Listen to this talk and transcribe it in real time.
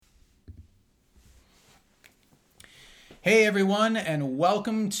Hey everyone, and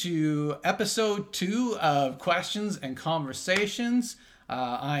welcome to episode 2 of Questions and Conversations.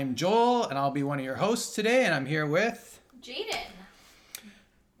 I'm Joel, and I'll be one of your hosts today, and I'm here with... Jaden.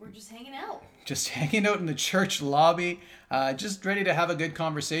 We're just hanging out. Just hanging out in the church lobby, just ready to have a good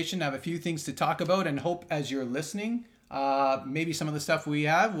conversation, have a few things to talk about, and hope as you're listening, maybe some of the stuff we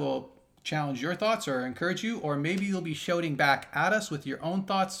have will challenge your thoughts or encourage you, or maybe you'll be shouting back at us with your own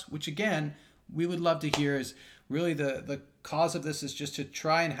thoughts, which again, we would love to hear. Is really the cause of this is just to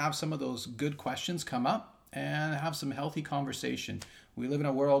try and have some of those good questions come up and have some healthy conversation. We live in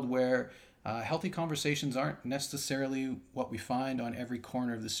a world where healthy conversations aren't necessarily what we find on every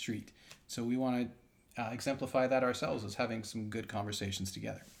corner of the street. So we want to exemplify that ourselves as having some good conversations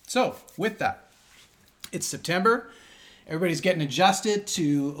together. So with that, it's September. Everybody's getting adjusted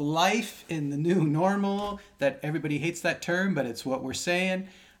to life in the new normal. That everybody hates that term, but it's what we're saying.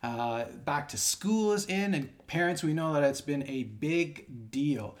 Back to school is in, and parents, we know that it's been a big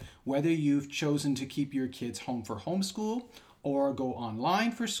deal. Whether you've chosen to keep your kids home for homeschool, or go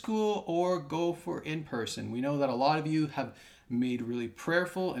online for school, or go for in-person. We know that a lot of you have made really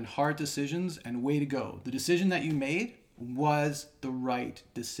prayerful and hard decisions, and way to go. The decision that you made was the right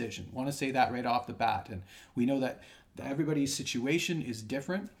decision. I want to say that right off the bat. And we know that everybody's situation is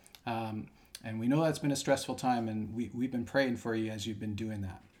different. And we know that's been a stressful time, and we've been praying for you as you've been doing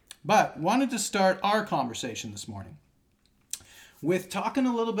that. But wanted to start our conversation this morning with talking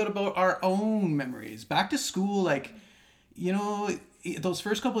a little bit about our own memories. Back to school, those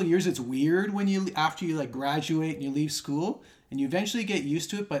first couple of years, it's weird when after you graduate and you leave school, and you eventually get used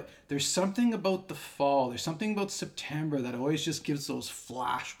to it. But there's something about the fall, there's something about September that always just gives those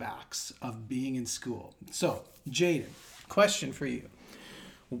flashbacks of being in school. So, Jaden, question for you.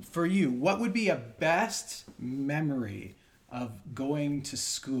 For you, what would be a best memory of going to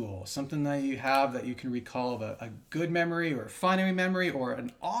school? Something that you have that you can recall of a good memory or a funny memory or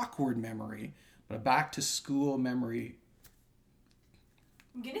an awkward memory, but a back to school memory.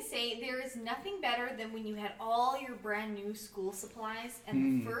 I'm going to say there is nothing better than when you had all your brand new school supplies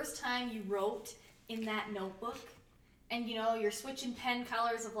and the first time you wrote in that notebook and you're switching pen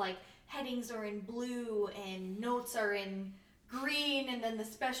colors of headings are in blue and notes are in green, and then the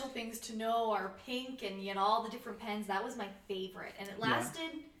special things to know are pink, and you had all the different pens. That was my favorite, and it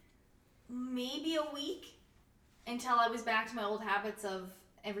lasted maybe a week until I was back to my old habits of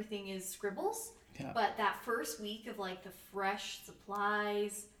everything is scribbles. But that first week of the fresh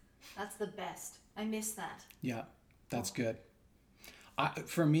supplies, that's the best. I miss that. Yeah, that's good.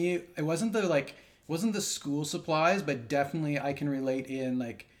 For me, it wasn't the school supplies, but definitely I can relate in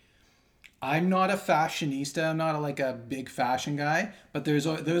I'm not a fashionista. I'm not a big fashion guy, but there's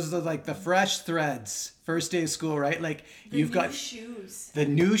the fresh threads. First day of school, right? You've got shoes. The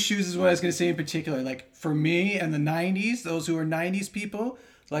new shoes is what I was going to say in particular. For me and the 90s, those who are 90s people,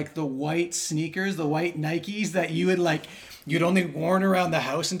 the white sneakers, the white Nikes that you would you'd only worn around the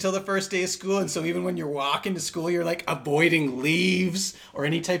house until the first day of school. And so even when you're walking to school, you're avoiding leaves or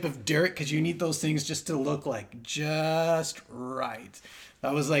any type of dirt because you need those things just to look just right.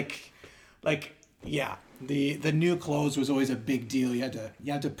 That was the new clothes was always a big deal. You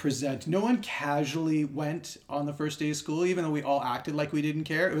had to present. No one casually went on the first day of school, even though we all acted like we didn't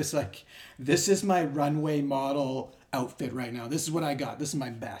care. It was this is my runway model outfit right now. This is what I got. This is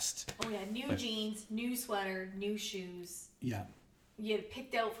my best. Oh yeah, new jeans, new sweater, new shoes. Yeah. You had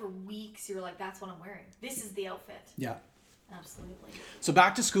picked out for weeks. You were that's what I'm wearing. This is the outfit. Yeah. Absolutely. So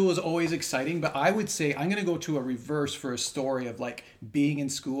back to school is always exciting, but I would say I'm going to go to a reverse for a story of being in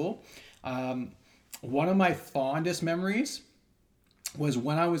school. One of my fondest memories was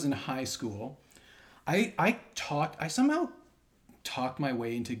when I was in high school. I somehow talked my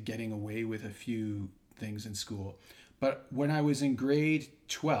way into getting away with a few things in school. But when I was in grade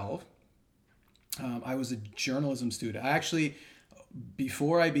 12, I was a journalism student. I actually,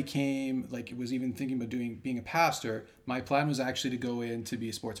 before I became was even thinking about being a pastor, my plan was actually to go in to be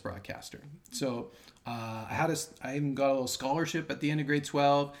a sports broadcaster. So I even got a little scholarship at the end of grade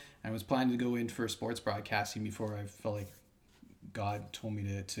 12. I was planning to go in for sports broadcasting before I felt like God told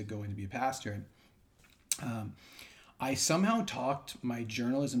me to go in to be a pastor. And I somehow talked my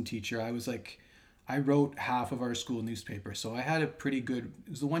journalism teacher. I wrote half of our school newspaper, so I had it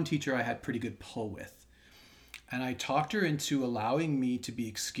was the one teacher I had pretty good pull with. And I talked her into allowing me to be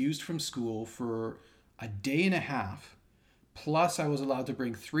excused from school for a day and a half. Plus, I was allowed to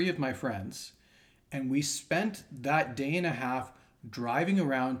bring 3 of my friends. And we spent that day and a half driving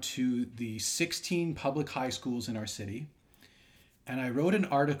around to the 16 public high schools in our city. And I wrote an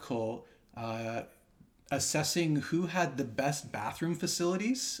article assessing who had the best bathroom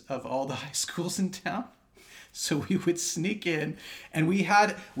facilities of all the high schools in town. So we would sneak in, and we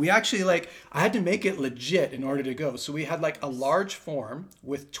actually, like, I had to make it legit in order to go. So we had like a large form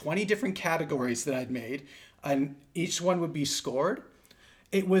with 20 different categories that I'd made, and each one would be scored.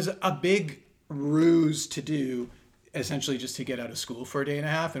 It was a big ruse to do, essentially just to get out of school for a day and a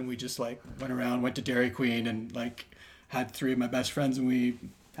half. And we just like went around, went to Dairy Queen, and like had 3 of my best friends, and we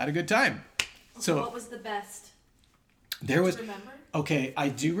had a good time. So what was the best? There was, remember? Okay, I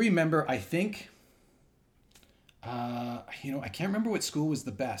do remember, I think, I can't remember what school was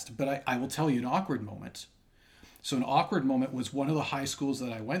the best, but I will tell you an awkward moment. So an awkward moment was one of the high schools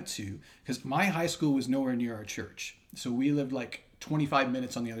that I went to, because my high school was nowhere near our church. So we lived like 25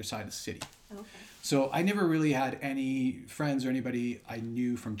 minutes on the other side of the city. Okay. So I never really had any friends or anybody I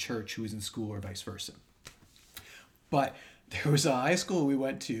knew from church who was in school or vice versa. But there was a high school we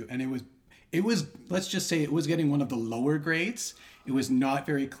went to, and it was, let's just say it was getting one of the lower grades. It was not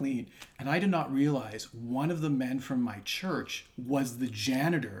very clean. And I did not realize one of the men from my church was the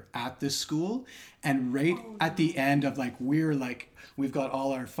janitor at this school. And at the end of like, we've got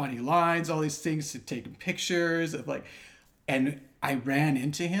all our funny lines, all these things to take pictures of like, and I ran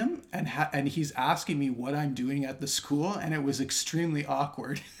into him and he's asking me what I'm doing at the school. And it was extremely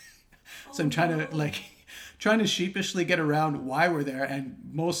awkward. So I'm trying to sheepishly get around why we're there, and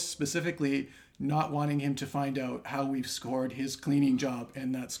most specifically not wanting him to find out how we've scored his cleaning job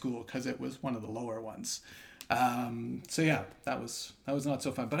in that school, because it was one of the lower ones. So yeah, that was not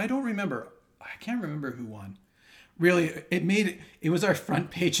so fun. But I can't remember who won. Really, it was our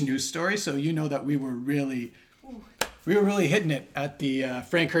front page news story, so you know that we were really hitting it at the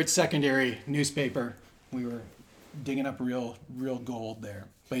Frank Hertz Secondary newspaper. We were digging up real gold there.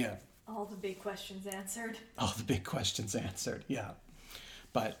 But yeah. All the big questions answered. All the big questions answered, yeah.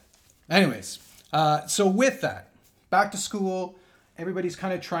 But anyways, so with that, back to school, everybody's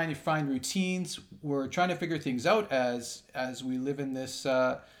kind of trying to find routines. We're trying to figure things out as we live in this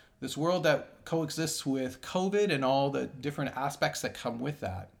world that coexists with COVID and all the different aspects that come with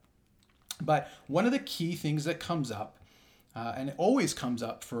that. But one of the key things that comes up, and it always comes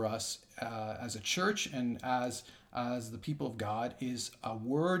up for us as a church and as the people of God, is a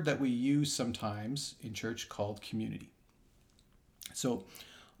word that we use sometimes in church called community. So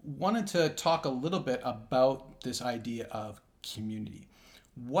wanted to talk a little bit about this idea of community.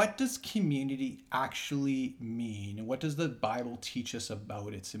 What does community actually mean? And what does the Bible teach us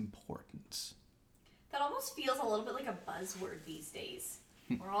about its importance? That almost feels a little bit like a buzzword these days,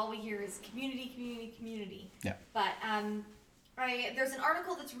 where all we hear is community. Yeah. But there's an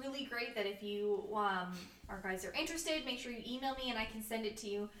article that's really great that if you guys are interested, make sure you email me and I can send it to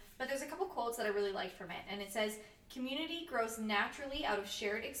you. But there's a couple quotes that I really liked from it, and it says, "Community grows naturally out of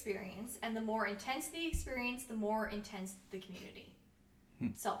shared experience, and the more intense the experience, the more intense the community."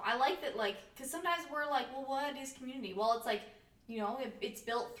 So I like that, like, because sometimes we're like, well, what is community? Well, it's like, it's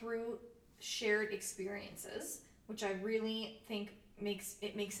built through shared experiences, which I really think makes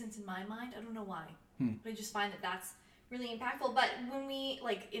sense in my mind. I don't know why, but I just find that that's really impactful. But when we,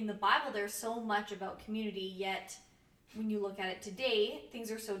 like, in the Bible, there's so much about community, yet when you look at it today, things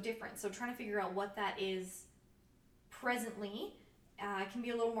are so different. So trying to figure out what that is presently can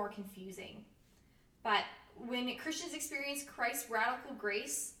be a little more confusing. But when Christians experience Christ's radical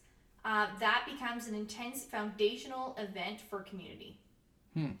grace, that becomes an intense foundational event for community.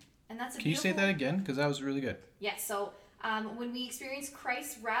 And that's Can you say that again? Because that was really good. Yes. So when we experience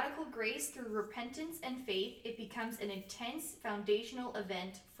Christ's radical grace through repentance and faith, it becomes an intense foundational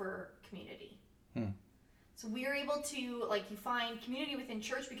event for community. So we're able to, like, you find community within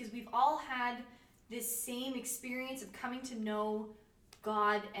church because we've all had this same experience of coming to know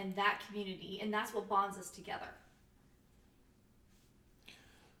God and that community, and that's what bonds us together.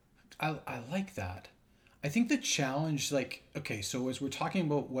 I like that. I think the challenge, like, okay, so as we're talking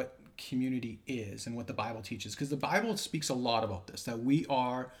about what community is and what the Bible teaches, because the Bible speaks a lot about this, that we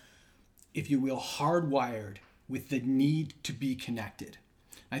are, if you will, hardwired with the need to be connected.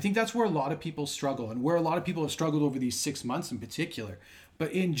 I think that's where a lot of people struggle, and where a lot of people have struggled over these 6 months in particular.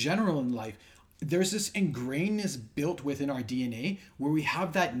 But in general in life, there's this ingrainedness built within our DNA where we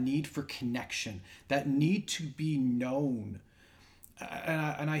have that need for connection, that need to be known.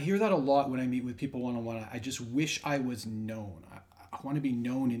 And I hear that a lot when I meet with people one-on-one. I just wish I was known. I want to be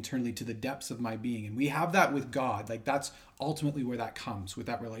known internally to the depths of my being. And we have that with God. Like, that's ultimately where that comes, with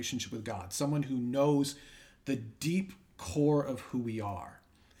that relationship with God. Someone who knows the deep core of who we are.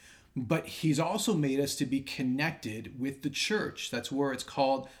 But he's also made us to be connected with the church. That's where it's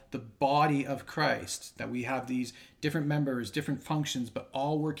called the body of Christ, that we have these different members, different functions, but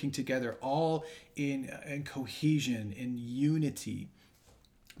all working together, all in cohesion, in unity.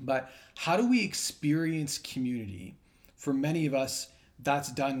 But how do we experience community? For many of us,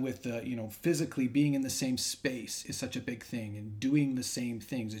 that's done with the, physically being in the same space is such a big thing, and doing the same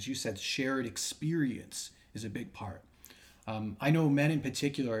things. As you said, shared experience is a big part. I know men in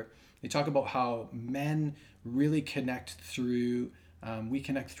particular, they talk about how men really connect through, we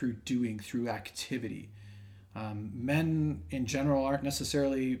connect through doing, through activity. Men in general aren't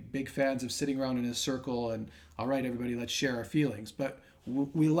necessarily big fans of sitting around in a circle and, all right, everybody, let's share our feelings. But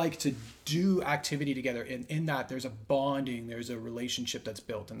we like to do activity together. And in that, there's a bonding, there's a relationship that's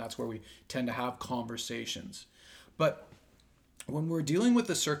built, and that's where we tend to have conversations. But when we're dealing with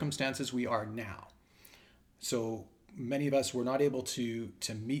the circumstances we are now, so many of us were not able to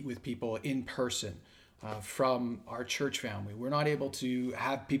meet with people in person from our church family. We're not able to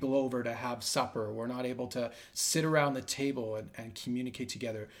have people over to have supper. We're not able to sit around the table and communicate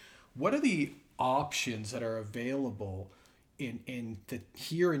together. What are the options that are available in the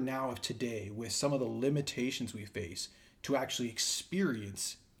here and now of today with some of the limitations we face to actually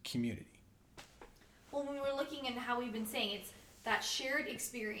experience community? Well, when we're looking at how we've been saying, it's that shared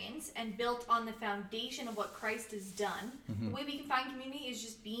experience and built on the foundation of what Christ has done. Mm-hmm. The way we can find community is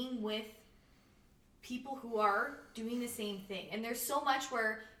just being with people who are doing the same thing. And there's so much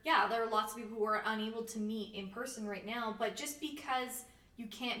where, yeah, there are lots of people who are unable to meet in person right now, but just because you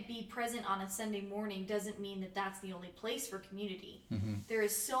can't be present on a Sunday morning doesn't mean that that's the only place for community. Mm-hmm. There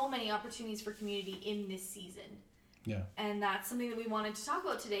is so many opportunities for community in this season. Yeah. And that's something that we wanted to talk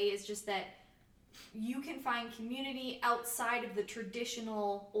about today, is just that you can find community outside of the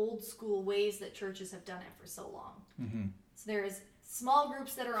traditional old school ways that churches have done it for so long. Mm-hmm. So there's small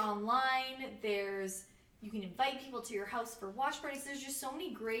groups that are online. You can invite people to your house for watch parties. There's just so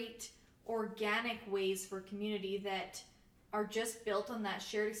many great organic ways for community that are just built on that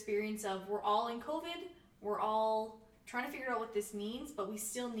shared experience of, we're all in COVID, we're all trying to figure out what this means, but we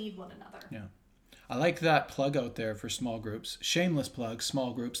still need one another. Yeah. I like that plug out there for small groups. Shameless plug,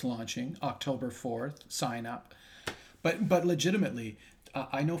 small groups launching October 4th, sign up. But legitimately,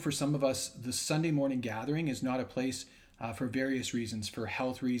 I know for some of us, the Sunday morning gathering is not a place for various reasons, for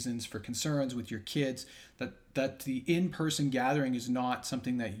health reasons, for concerns with your kids, that the in-person gathering is not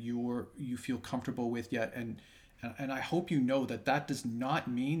something that you feel comfortable with yet. And I hope you know that does not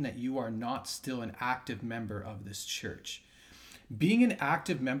mean that you are not still an active member of this church. Being an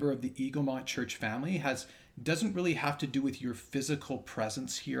active member of the Eaglemont Church family doesn't really have to do with your physical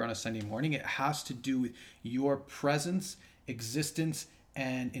presence here on a Sunday morning. It has to do with your presence, existence,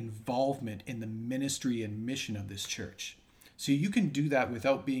 and involvement in the ministry and mission of this church. So you can do that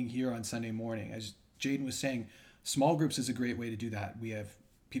without being here on Sunday morning. As Jaden was saying, small groups is a great way to do that. We have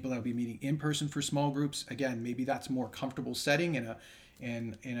people that will be meeting in person for small groups. Again, maybe that's a more comfortable setting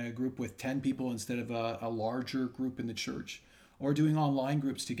in a group with 10 people instead of a larger group in the church. Or doing online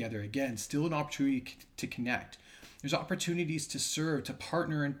groups together. Again, still an opportunity to connect. There's opportunities to serve, to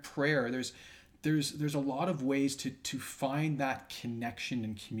partner in prayer. There's a lot of ways to find that connection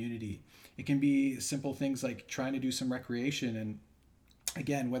and community. It can be simple things like trying to do some recreation, and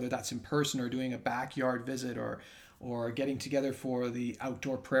again, whether that's in person or doing a backyard visit or getting together for the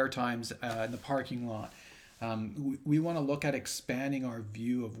outdoor prayer times in the parking lot. We want to look at expanding our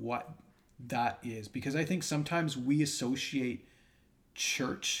view of what that is, because I think sometimes we associate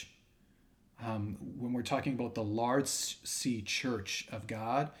church, when we're talking about the large C church of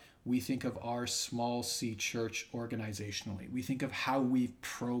God, we think of our small c church organizationally. We think of how we've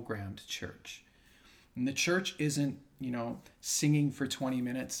programmed church. And the church isn't, singing for 20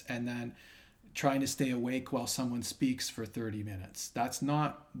 minutes and then trying to stay awake while someone speaks for 30 minutes. That's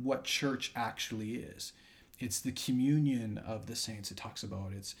not what church actually is. It's the communion of the saints it talks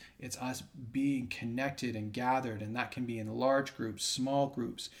about. It's us being connected and gathered, and that can be in large groups, small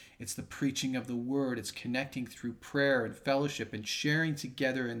groups. It's the preaching of the word. It's connecting through prayer and fellowship and sharing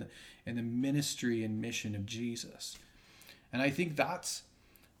together in the ministry and mission of Jesus. And I think that's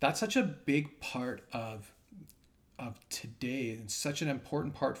such a big part of today, and such an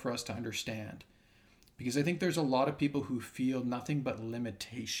important part for us to understand. Because I think there's a lot of people who feel nothing but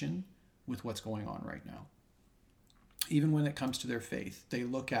limitation with what's going on right now. Even when it comes to their faith, they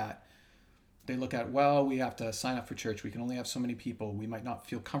look at, well, we have to sign up for church. We can only have so many people. We might not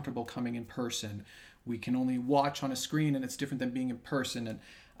feel comfortable coming in person. We can only watch on a screen, and it's different than being in person. And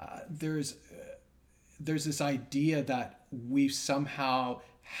there's this idea that we've somehow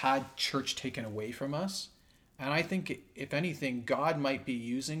had church taken away from us. And I think, if anything, God might be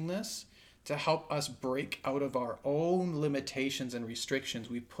using this to help us break out of our own limitations and restrictions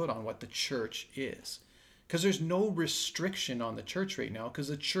we put on what the church is. Because there's no restriction on the church right now, because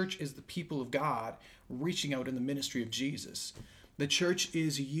the church is the people of God reaching out in the ministry of Jesus. The church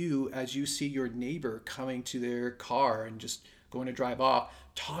is you as you see your neighbor coming to their car and just going to drive off,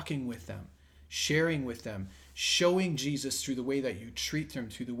 talking with them, sharing with them, showing Jesus through the way that you treat them,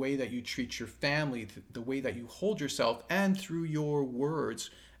 through the way that you treat your family, the way that you hold yourself, and through your words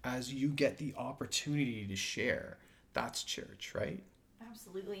as you get the opportunity to share. That's church, right?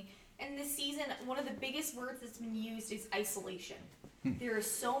 Absolutely. And this season, one of the biggest words that's been used is isolation. There is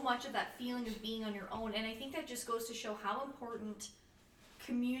so much of that feeling of being on your own. And I think that just goes to show how important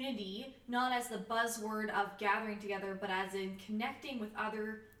community, not as the buzzword of gathering together, but as in connecting with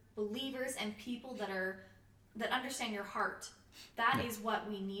other believers and people that understand your heart. That is what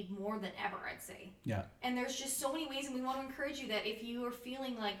we need more than ever, I'd say. Yeah. And there's just so many ways, and we want to encourage you that if you are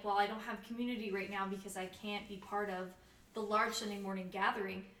feeling like, well, I don't have community right now because I can't be part of the large Sunday morning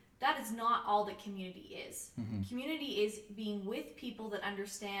gathering, that is not all that community is. Community is being with people that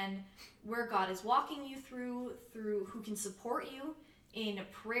understand where God is walking you through who can support you in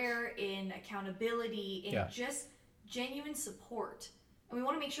prayer, in accountability, in just genuine support. And we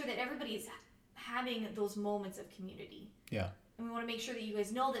want to make sure that everybody is having those moments of community. Yeah. And we want to make sure that you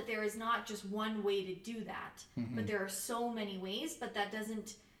guys know that there is not just one way to do that, but there are so many ways, but that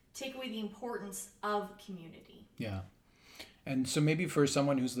doesn't take away the importance of community. Yeah. And so maybe for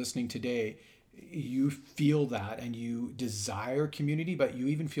someone who's listening today, you feel that and you desire community, but you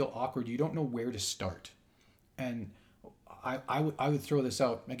even feel awkward. You don't know where to start. And I would throw this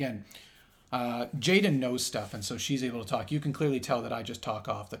out. Again, Jaden knows stuff, and so she's able to talk. You can clearly tell that I just talk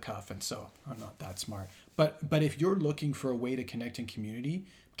off the cuff, and so I'm not that smart. But if you're looking for a way to connect in community,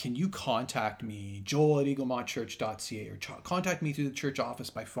 can you contact me, joel@eaglemontchurch.ca, or contact me through the church office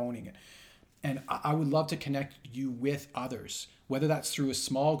by phoning it. And I would love to connect you with others, whether that's through a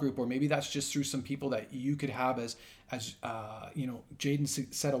small group or maybe that's just through some people that you could have as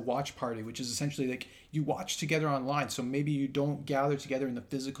Jaden said, a watch party, which is essentially like you watch together online. So maybe you don't gather together in the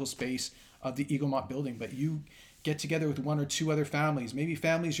physical space of the Eaglemont building, but you get together with one or two other families, maybe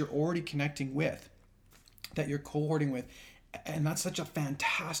families you're already connecting with, that you're cohorting with. And that's such a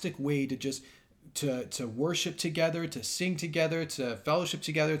fantastic way to just to worship together, to sing together, to fellowship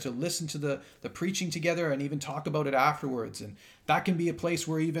together, to listen to the preaching together, and even talk about it afterwards. And that can be a place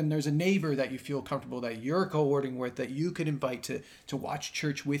where even there's a neighbor that you feel comfortable that you're cohorting with, that you could invite to watch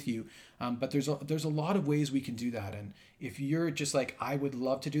church with you. But there's a lot of ways we can do that. And if you're just like, I would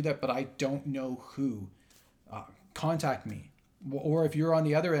love to do that, but I don't know who, contact me. Or if you're on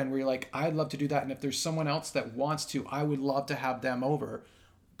the other end where you're like, I'd love to do that, and if there's someone else that wants to, I would love to have them over.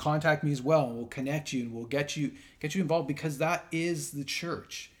 Contact me as well, and we'll connect you and we'll get you involved, because that is the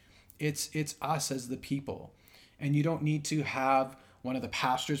church. It's us as the people. And you don't need to have one of the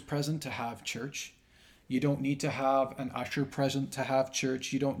pastors present to have church. You don't need to have an usher present to have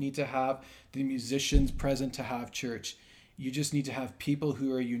church. You don't need to have the musicians present to have church. You just need to have people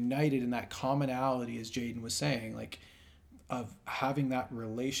who are united in that commonality, as Jaden was saying, like of having that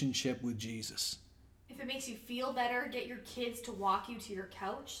relationship with Jesus. If it makes you feel better, get your kids to walk you to your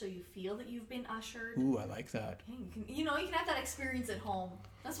couch so you feel that you've been ushered. Ooh, I like that. You can have that experience at home.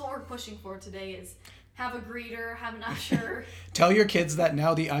 That's what we're pushing for today, is have a greeter, have an usher. Tell your kids that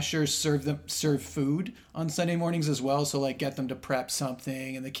now the ushers serve food on Sunday mornings as well. So like get them to prep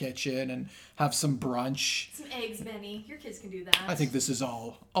something in the kitchen and have some brunch. Some eggs, Benny. Your kids can do that. I think this is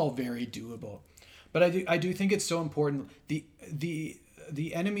all very doable. But I do think it's so important. The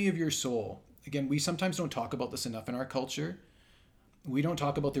enemy of your soul. Again, we sometimes don't talk about this enough in our culture. We don't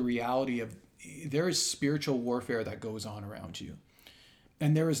talk about the reality of there is spiritual warfare that goes on around you.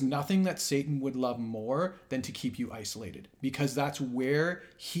 And there is nothing that Satan would love more than to keep you isolated, because that's where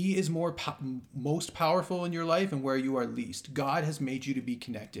he is most powerful in your life and where you are least. God has made you to be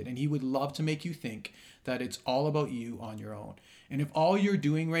connected, and he would love to make you think that it's all about you on your own. And if all you're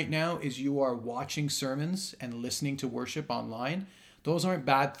doing right now is you are watching sermons and listening to worship online, those aren't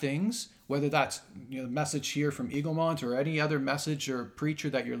bad things. Whether that's the message here from Eaglemont or any other message or preacher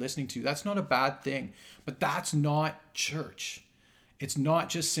that you're listening to, that's not a bad thing. But that's not church. It's not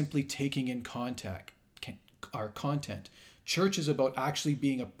just simply taking in our content. Church is about actually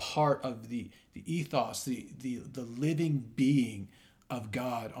being a part of the ethos, the living being of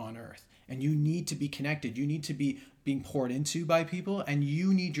God on earth. And you need to be connected. You need to be being poured into by people, and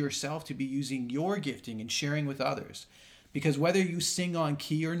you need yourself to be using your gifting and sharing with others. Because whether you sing on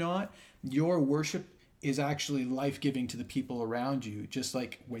key or not, your worship is actually life-giving to the people around you. Just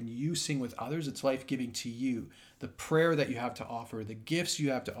like when you sing with others, it's life-giving to you. The prayer that you have to offer, the gifts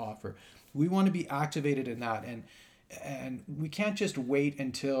you have to offer. We want to be activated in that. And we can't just wait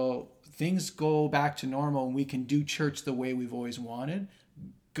until things go back to normal and we can do church the way we've always wanted.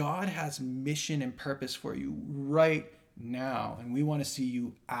 God has mission and purpose for you right now, and we want to see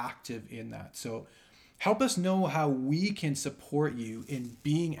you active in that. So help us know how we can support you in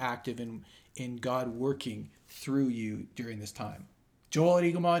being active in God working through you during this time. Joel at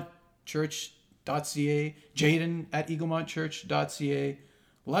eaglemontchurch.ca, Jaden at eaglemontchurch.ca.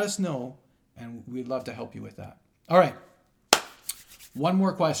 Let us know, and we'd love to help you with that. All right. One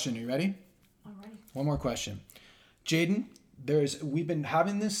more question. Are you ready? All right. One more question. Jaden, we've been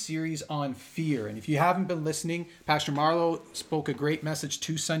having this series on fear, and if you haven't been listening, Pastor Marlo spoke a great message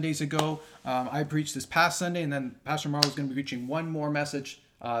 2 Sundays ago. I preached this past Sunday, and then Pastor Marlo is going to be preaching one more message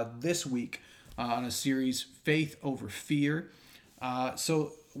this week on a series, Faith Over Fear.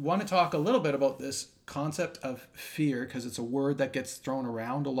 So want to talk a little bit about this concept of fear, because it's a word that gets thrown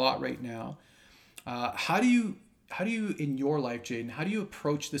around a lot right now. How do you in your life, Jaden, how do you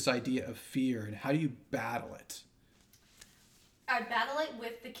approach this idea of fear, and how do you battle it? I battle it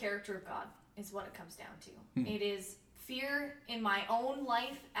with the character of God, is what it comes down to. It is fear in my own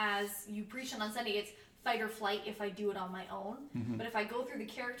life, as you preached on Sunday. It's fight or flight if I do it on my own. But if I go through the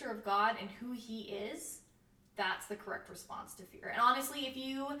character of God and who he is, that's the correct response to fear. And honestly, if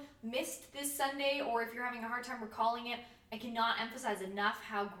you missed this Sunday, or if you're having a hard time recalling it, I cannot emphasize enough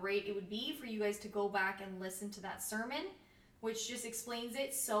how great it would be for you guys to go back and listen to that sermon, which just explains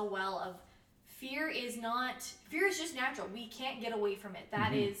it so well. Of fear is just natural. We can't get away from it.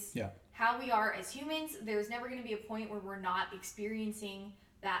 That is how we are as humans. There's never going to be a point where we're not experiencing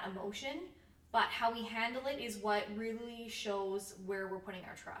that emotion, but how we handle it is what really shows where we're putting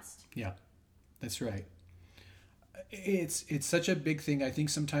our trust. Yeah, that's right. It's such a big thing. I think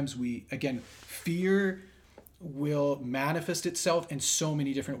sometimes fear will manifest itself in so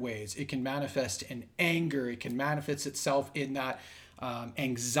many different ways. It can manifest in anger. It can manifest itself in that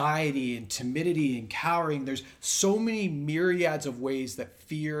anxiety and timidity and cowering. There's so many myriads of ways that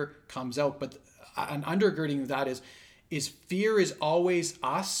fear comes out. But an undergirding of that is fear is always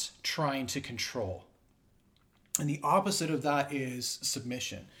us trying to control. And the opposite of that is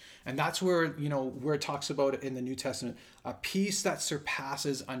submission. And that's where it talks about in the New Testament, a peace that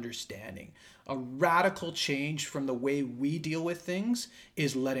surpasses understanding. A radical change from the way we deal with things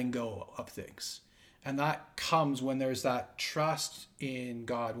is letting go of things. And that comes when there's that trust in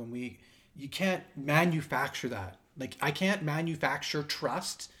God, you can't manufacture that. Like, I can't manufacture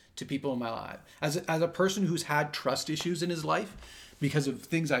trust to people in my life. As a person who's had trust issues in his life because of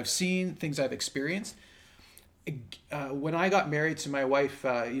things I've seen, things I've experienced, when I got married to my wife,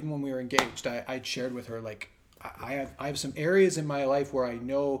 even when we were engaged, I shared with her, like, I have some areas in my life where I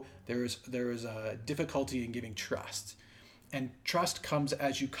know there is a difficulty in giving trust. And trust comes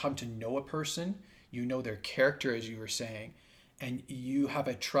as you come to know a person, you know their character, as you were saying, and you have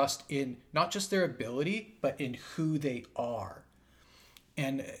a trust in not just their ability, but in who they are.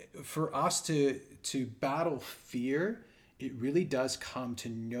 And for us to battle fear, it really does come to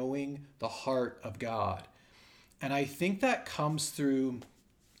knowing the heart of God. And I think that comes through,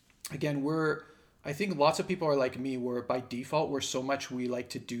 again, I think lots of people are like me, where by default, we like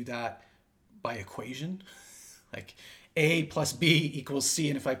to do that by equation. Like A plus B equals C.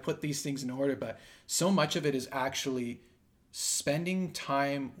 And if I put these things in order, but so much of it is actually spending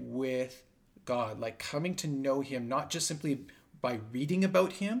time with God, like coming to know him, not just simply by reading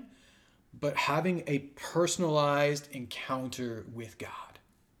about him, but having a personalized encounter with God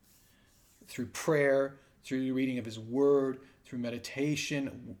through prayer, through the reading of his word, through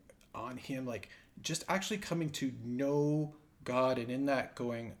meditation on him, like just actually coming to know God, and in that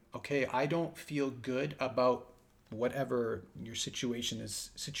going, okay, I don't feel good about whatever your situation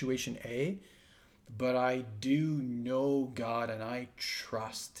is, situation A, but I do know God and I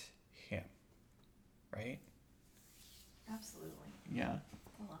trust him, right? Absolutely. Yeah.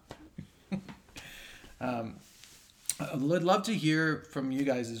 I love that. I'd love to hear from you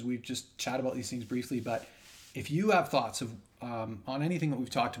guys as we've just chat about these things briefly, but if you have thoughts of on anything that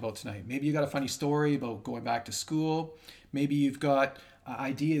we've talked about tonight, maybe you got a funny story about going back to school, maybe you've got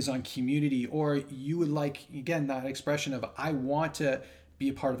ideas on community, or you would like, again, that expression of, I want to be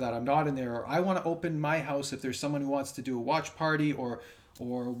a part of that, I'm not in there, or I want to open my house if there's someone who wants to do a watch party, or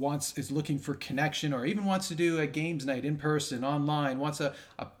is looking for connection, or even wants to do a games night in person, online, wants a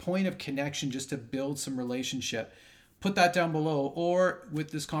point of connection just to build some relationship. Put that down below, or with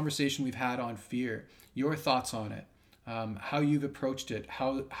this conversation we've had on fear, your thoughts on it, how you've approached it,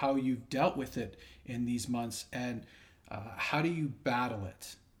 how you've dealt with it in these months, and how do you battle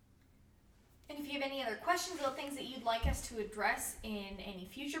it? And if you have any other questions about things that you'd like us to address in any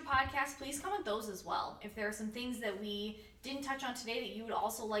future podcasts, please comment those as well. If there are some things that we didn't touch on today that you would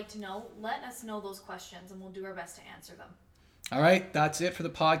also like to know, let us know those questions and we'll do our best to answer them. All right, that's it for the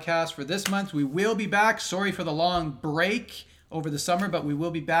podcast for this month. We will be back. Sorry for the long break over the summer, but we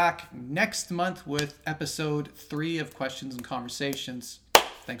will be back next month with episode 3 of Questions and Conversations.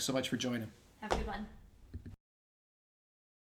 Thanks so much for joining. Have a good one.